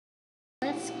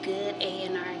good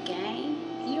A&R gang?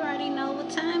 You already know what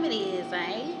time it is,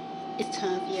 right? It's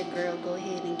time for your girl go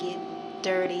ahead and get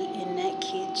dirty in that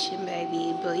kitchen,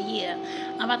 baby. But yeah,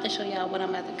 I'm about to show y'all what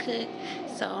I'm about to cook.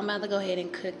 So I'm about to go ahead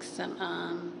and cook some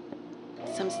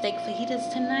steak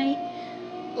fajitas tonight.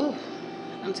 Ooh,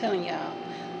 I'm telling y'all,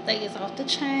 they is off the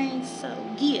chain. So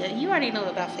yeah, you already know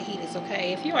about fajitas,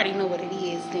 okay? If you already know what it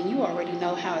is, then you already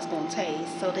know how it's gonna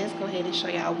taste. So let's go ahead and show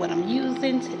y'all what I'm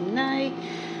using tonight.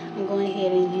 I'm going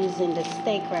ahead and using the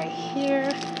steak right here.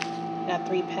 Got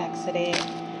 3 packs of that.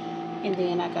 And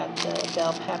then I got the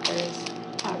bell peppers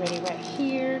already right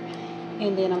here.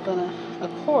 And then I'm gonna, of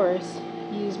course,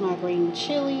 use my green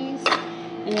chilies.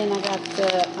 And then I got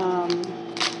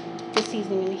the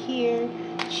seasoning here,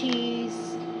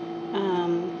 cheese,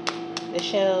 the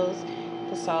shells,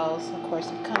 the sauce, of course,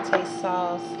 some Conte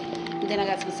sauce. And then I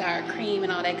got some sour cream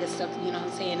and all that good stuff, you know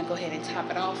what I'm saying, to go ahead and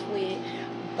top it off with.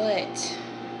 But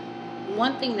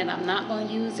one thing that I'm not going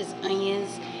to use is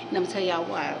onions, and I'm going to tell y'all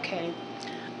why, okay?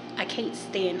 I can't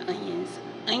stand onions.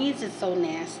 Onions is so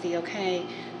nasty, okay?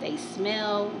 They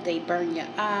smell, they burn your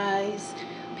eyes.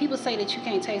 People say that you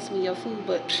can't taste them in your food,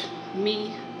 but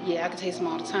me, yeah, I can taste them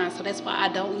all the time, so that's why I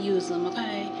don't use them,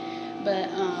 okay? But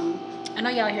I know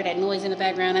y'all hear that noise in the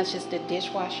background. That's just the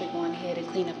dishwasher going ahead and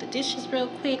clean up the dishes real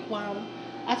quick while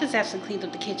I just actually cleaned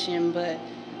up the kitchen, but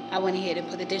I went ahead and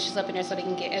put the dishes up in there so they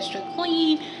can get extra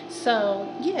clean. So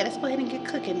yeah, let's go ahead and get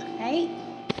cooking, right?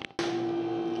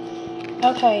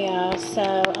 Okay, y'all,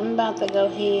 so I'm about to go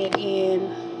ahead and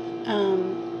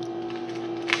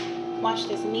wash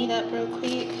this meat up real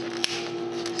quick.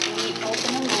 So let me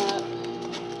open them up.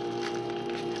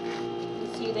 You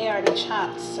see, they already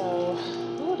chopped, so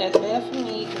ooh, that's bad for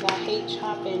me because I hate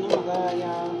chopping. Oh my god,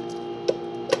 y'all.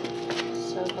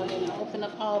 So go ahead and open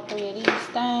up all 3 of these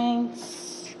things.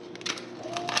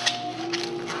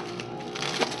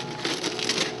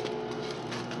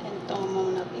 And throw them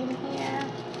on up in here.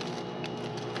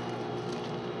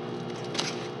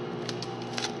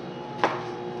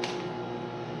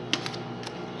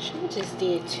 She just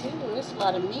did 2. It's a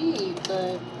lot of meat,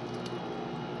 but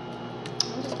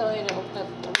I'm just go ahead and open up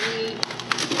 3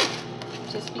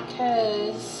 just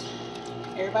because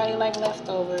everybody like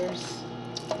leftovers.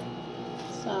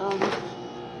 So go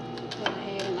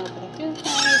ahead and open up this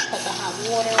thing, put the hot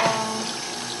water on,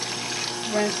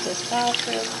 rinse this off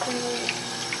real quick,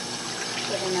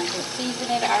 put in the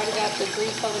seasoning. I already got the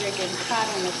grease over there getting hot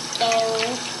on the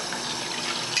stove.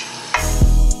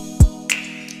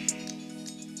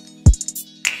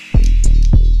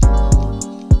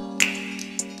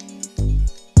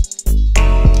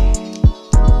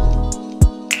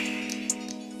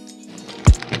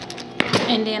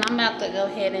 And then I'm about to go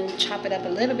ahead and chop it up a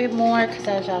little bit more because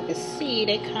as y'all can see,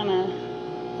 they kind of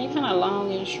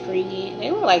long and stringy. They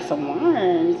look like some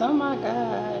worms. Oh my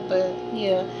god. But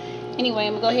yeah. Anyway,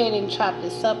 I'm gonna go ahead and chop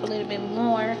this up a little bit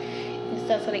more and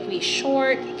stuff so they can be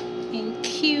short and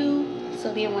cute.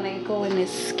 So then when I go in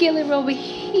this skillet over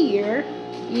here,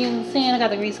 you know what I'm saying? I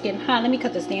got the grease getting hot. Let me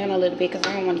cut this down a little bit because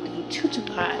I don't want it to be too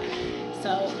hot.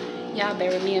 So y'all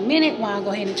bear with me a minute while I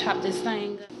go ahead and chop this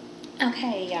thing up.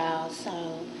 Okay, y'all, so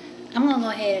I'm gonna go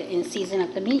ahead and season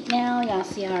up the meat now. Y'all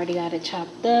see I already got it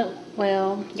chopped up.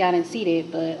 Well, y'all didn't see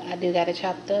it, but I do got it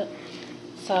chopped up.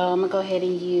 So I'm gonna go ahead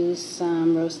and use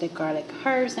some roasted garlic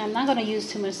herbs. I'm not gonna use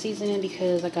too much seasoning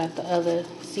because I got the other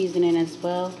seasoning as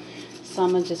well. So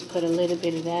I'm gonna just put a little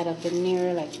bit of that up in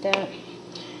there like that.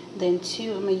 Then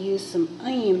too, I'm gonna use some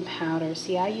onion powder.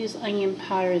 See, I use onion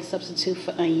powder in substitute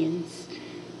for onions.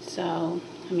 So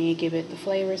I mean, give it the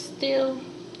flavor still,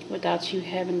 without you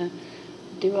having to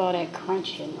do all that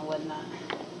crunching or whatnot.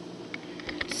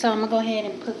 So I'm gonna go ahead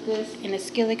and put this in a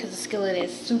skillet because the skillet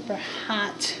is super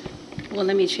hot. Well,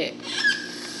 let me check.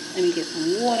 Let me get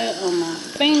some water on my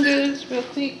fingers real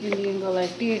quick and then go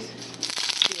like this.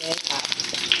 Yeah, it's hot.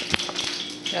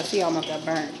 Y'all see I almost got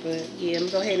burnt, but yeah, I'm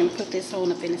gonna go ahead and put this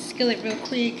on up in the skillet real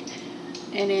quick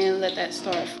and then let that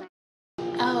start frying.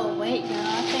 Oh wait, y'all,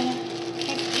 I can't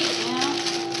forget now.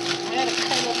 I gotta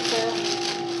cut up the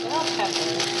bell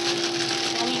pepper.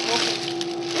 Let me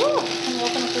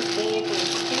open up this bag real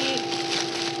quick.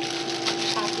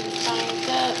 Chop these things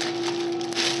up.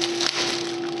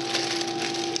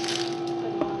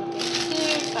 Put them on a big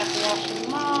here so I can wash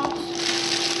them off.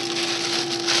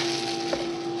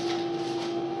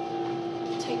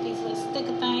 Take these little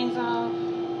sticker things off.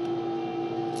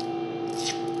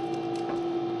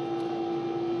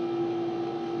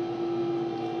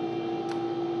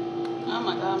 Oh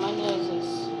my god, my nails is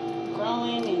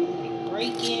growing and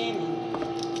breaking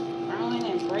and growing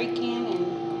and breaking and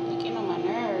getting on my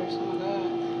nerves. Oh my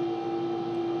god.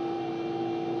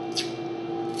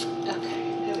 Okay,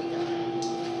 there we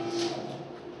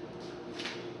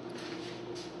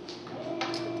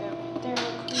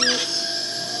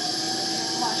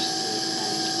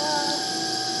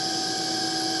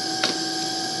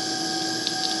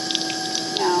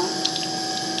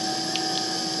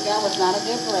that was not a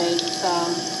good break, so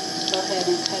go ahead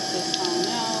and cut this on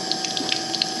out.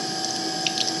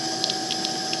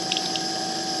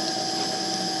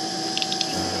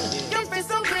 Your face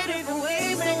so pretty, the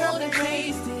waves make up the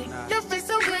taste it. Your face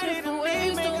so pretty, the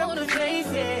waves make up the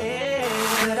taste it.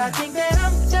 But I think that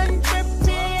I'm done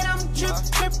tripping,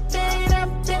 tripping,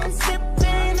 I've been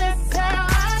sipping. That's how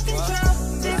I control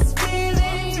this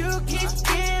feeling. You keep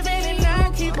giving and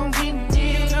I'll keep on giving it.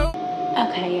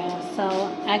 Okay, y'all, so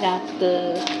I got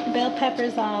the bell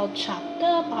peppers all chopped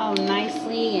up all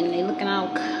nicely, and they looking all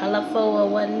colorful or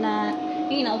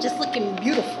whatnot. You know, just looking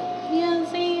beautiful. You know what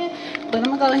I'm saying? But I'm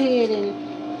gonna go ahead and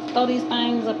throw these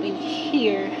things up in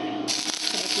here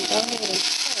so they can go ahead and cook.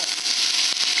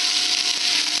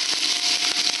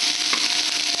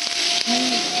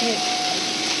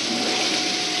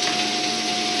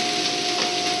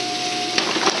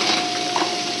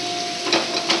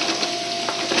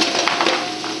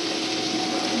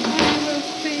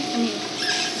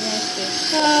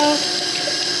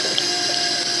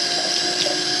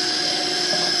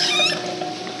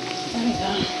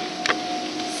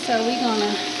 So we're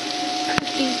gonna cook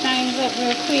these things up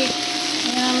real quick,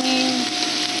 you know what I mean?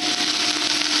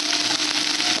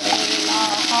 So they ain't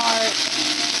all hard.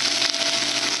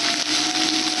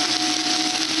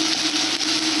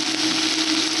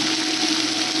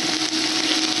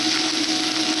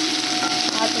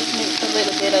 I'll just mix a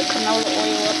little bit of canola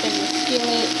oil up in the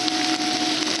skillet.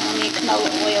 I mean,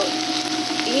 canola oil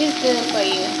is good for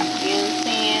you, you know what I'm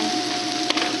saying?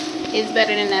 It's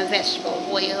better than that vegetable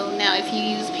oil. Now, if you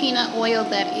use peanut oil,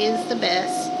 that is the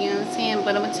best. You know what I'm saying?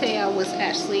 But I'm going to tell y'all what's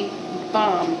actually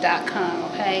bomb.com,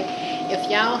 okay? If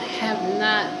y'all have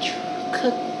not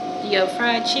cooked your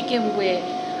fried chicken with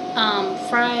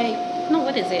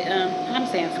what is it? I'm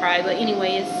saying fried, but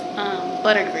anyway, it's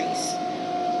butter grease.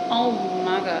 Oh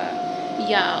my God.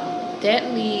 Y'all,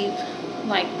 that leaves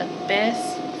like the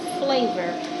best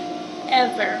flavor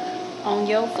ever on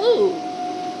your food.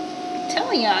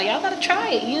 Telling y'all gotta try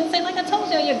it. You know what I'm saying? Like I told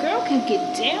y'all, your girl can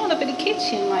get down up in the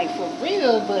kitchen, like for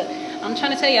real. But I'm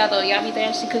trying to tell y'all though, y'all need to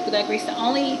actually cook with that grease. The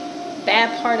only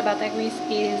bad part about that grease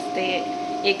is that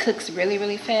it cooks really,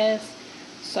 really fast.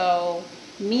 So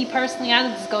me personally, I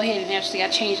just go ahead and I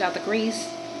change out the grease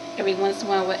every once in a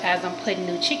while as I'm putting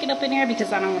new chicken up in there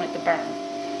because I don't want it to burn.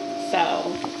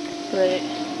 So, but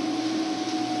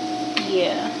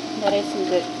yeah, that is some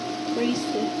good grease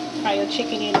to fry your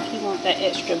chicken in if you want that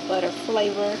extra butter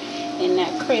flavor and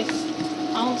that crisp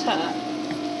on top.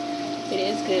 It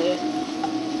is good.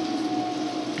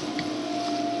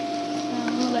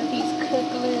 I'm gonna let these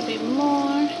cook a little bit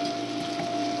more.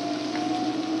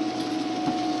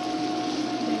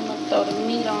 Then I'm gonna throw the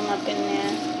meat on up in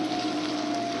there.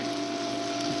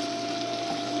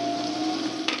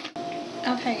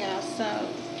 Okay, y'all, so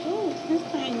ooh, this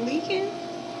thing leaking.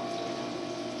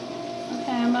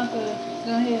 Okay, I'm about to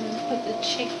go ahead and put the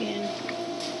chicken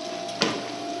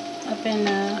up in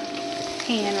the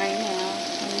pan right now.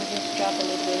 I'm gonna just drop a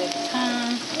little bit at a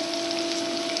time.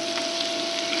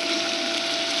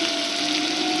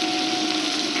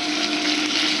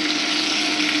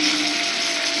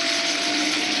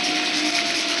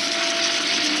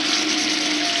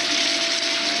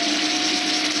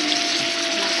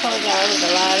 And I told y'all it was a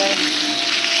lot of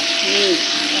meat.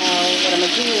 So what I'm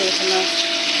gonna do is I'm gonna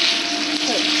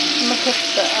cook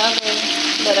the other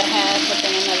little half up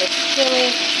in another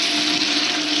skillet.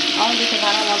 Only because I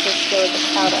don't want this skillet to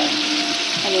cloud up.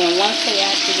 And then once they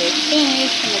actually get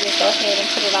finished, I'm gonna just go ahead and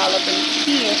put it all up in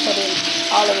here so then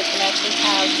all of it can actually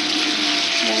have,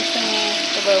 you know what I'm saying,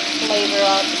 the little flavor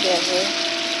all together.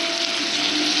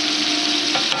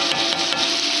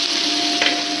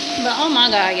 But oh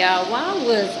my God, y'all, why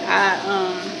was I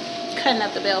cutting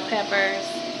up the bell peppers?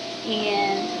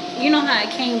 And you know how it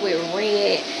came with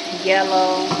red,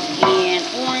 yellow, and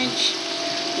orange?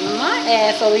 My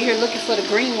ass over here looking for the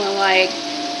green one, like,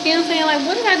 you know what I'm saying? Like,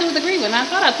 what did I do with the green one? I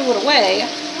thought I threw it away.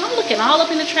 I'm looking all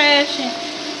up in the trash, and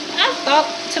I thought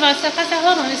to myself, I said,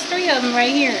 hold on, there's 3 of them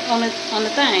right here on the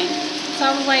thing. So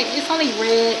I was like, it's only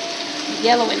red,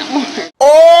 yellow, and orange.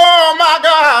 Oh my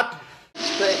God!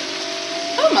 But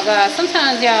oh my God,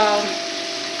 sometimes y'all,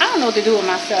 I don't know what to do with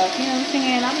myself. You know what I'm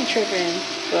saying? I be tripping,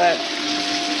 but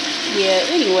yeah.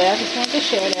 Anyway, I just wanted to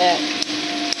share that.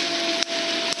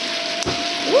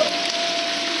 Whoop.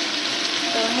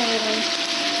 Go ahead and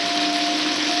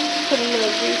put a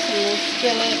little grease in this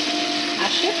skillet. I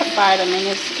should have fried them in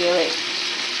this skillet.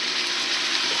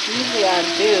 Usually I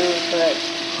do, but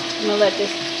I'm gonna let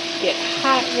this get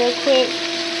hot real quick.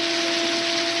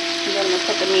 And then I'm gonna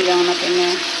put the meat on up in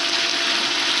there.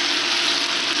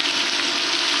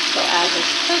 So as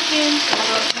it's cooking, I'm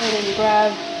gonna go ahead and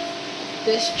grab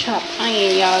this chopped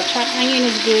onion, y'all. Chopped onion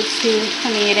is good too.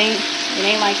 I mean, it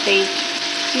ain't like they,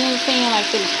 you know what I'm saying, like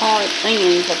them hard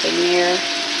onions up in there.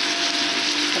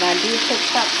 But I do put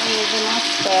chopped onions in my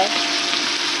stuff.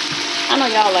 I know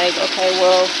y'all like, okay,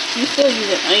 well, you still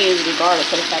using onions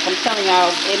regardless of the fact. I'm telling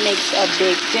y'all, it makes a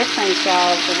big difference,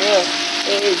 y'all, for real.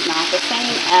 It is not the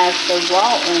same as the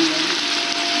raw onion.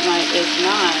 Like, it's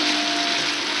not.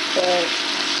 But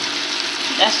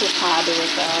that's just how I do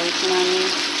it, y'all. You know what I mean?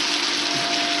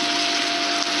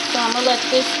 So I'm gonna let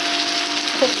this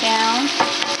cook down,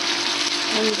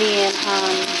 and then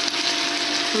I'm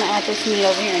gonna add this meat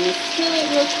over here in this skillet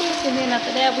real quick, and then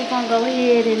after that we're gonna go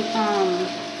ahead and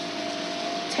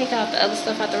take out the other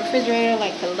stuff out the refrigerator,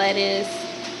 like the lettuce.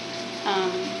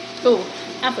 Oh,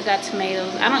 I forgot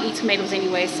tomatoes. I don't eat tomatoes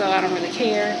anyway, so I don't really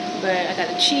care. But I got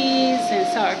the cheese and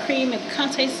sour cream and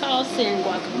picante sauce and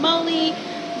guacamole.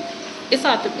 It's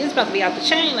about to be out the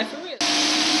chain, like for real.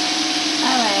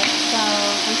 Alright, so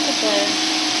I'm gonna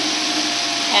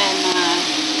add my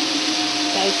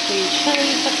diced green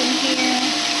chilies up in here.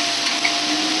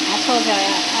 I told y'all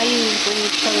I use green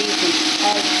chilies in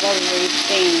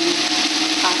everything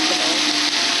possible.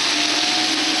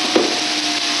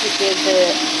 It gives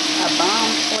it a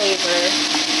bomb flavor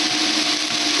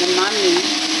in my meat,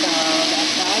 so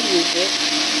that's how I use it.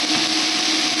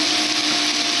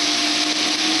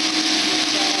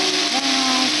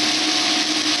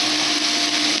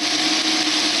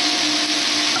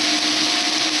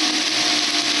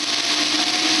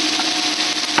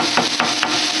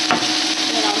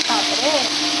 Then on top of that,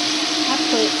 I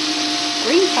put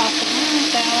green sauce in mine,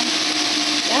 y'all.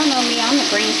 Y'all know me, I'm the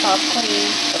green sauce queen,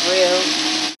 for real.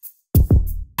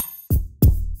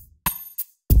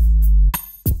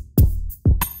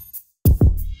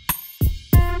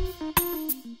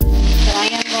 But I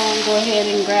am going to go ahead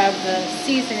and grab the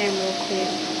seasoning real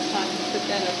quick so I can put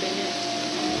that up in there.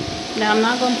 Now I'm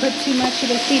not going to put too much of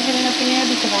the seasoning up in there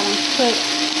because I don't put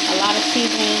a lot of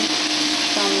seasoning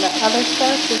from the other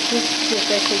stuff. This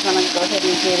is actually going to go ahead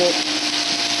and get it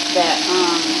that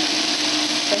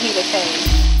fajita taste.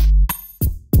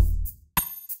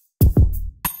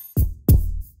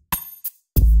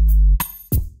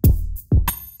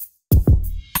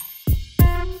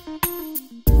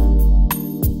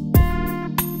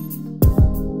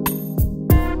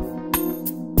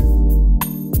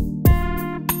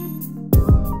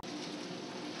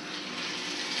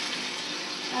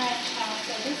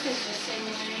 This is just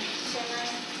simmering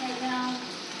right now.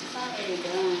 It's not really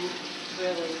done,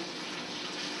 really.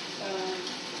 So,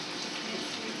 just mix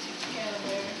it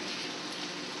together.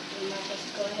 And let us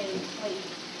go ahead and plate.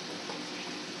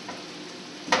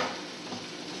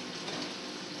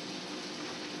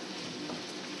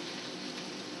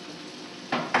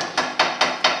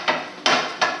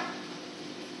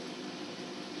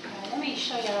 Alright, let me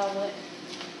show y'all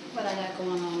what I got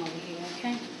going on over here,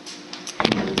 okay?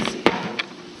 Let's see.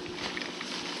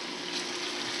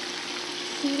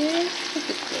 See there? Look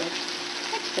at this.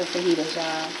 Extra fajitas,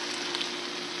 y'all.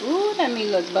 Ooh, that meat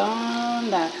look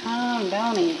bomb.com,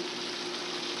 don't it?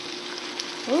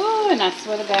 Ooh, and I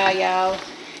swear to God, y'all,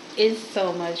 it's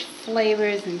so much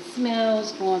flavors and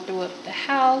smells going through up the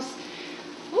house.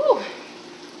 Ooh,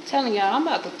 I'm telling y'all, I'm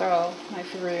about to throw, like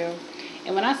for real.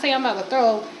 And when I say I'm about to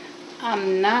throw,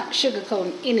 I'm not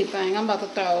sugarcoating anything. I'm about to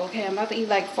throw, okay? I'm about to eat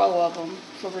like 4 of them,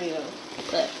 for real.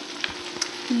 But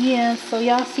yeah, so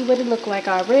y'all see what it look like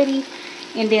already,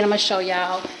 and then I'm gonna show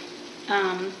y'all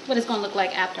what it's gonna look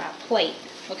like after I plate.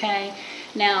 Okay,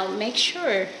 now make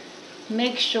sure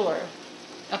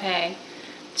okay,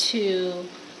 to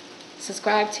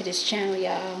subscribe to this channel,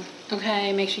 y'all.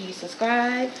 Okay, make sure you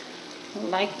subscribe,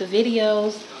 like the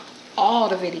videos, all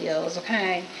the videos.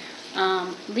 Okay,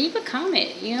 leave a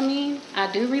comment. You know what I mean? I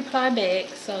do reply back,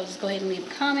 so just go ahead and leave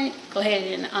a comment. Go ahead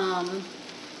and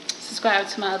subscribe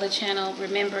to my other channel.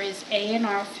 Remember, it's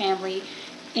A&R Family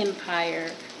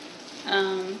Empire.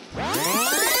 I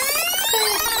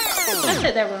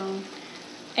said that wrong.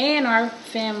 A&R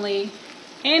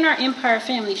Empire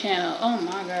Family channel. Oh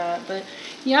my God. But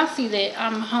y'all see that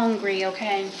I'm hungry,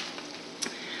 okay?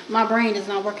 My brain is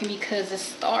not working because it's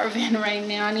starving right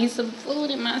now. I need some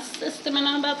food in my system, and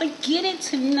I'm about to get it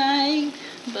tonight.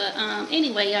 But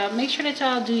anyway, y'all, make sure that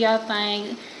y'all do y'all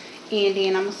thing. And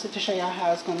then I'm going to show y'all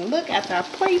how it's going to look after I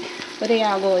plate. But then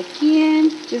y'all go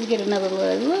again. Just get another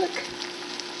little look.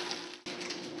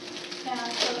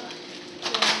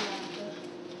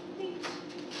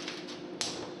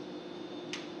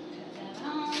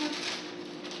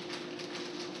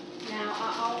 Now I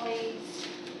always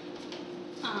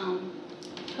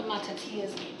put my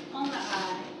tortillas on the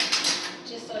eye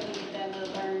just so you get that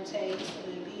little burn taste a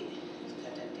little bit. Just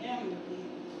cut that down a little bit.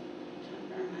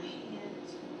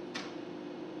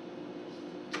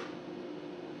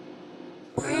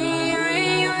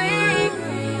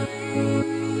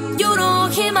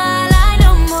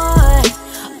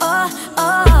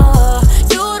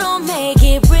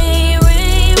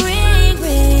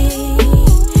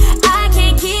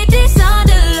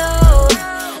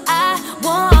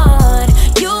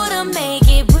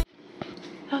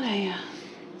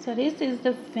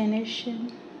 the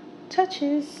finishing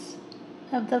touches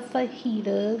of the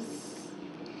fajitas.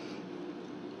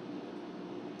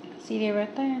 See that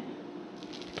right there?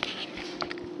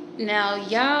 Now,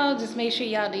 y'all just make sure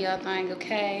y'all do y'all thing,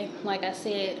 okay? Like I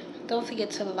said, don't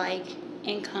forget to like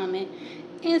and comment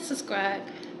and subscribe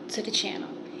to the channel.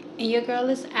 And your girl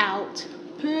is out.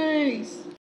 Peace.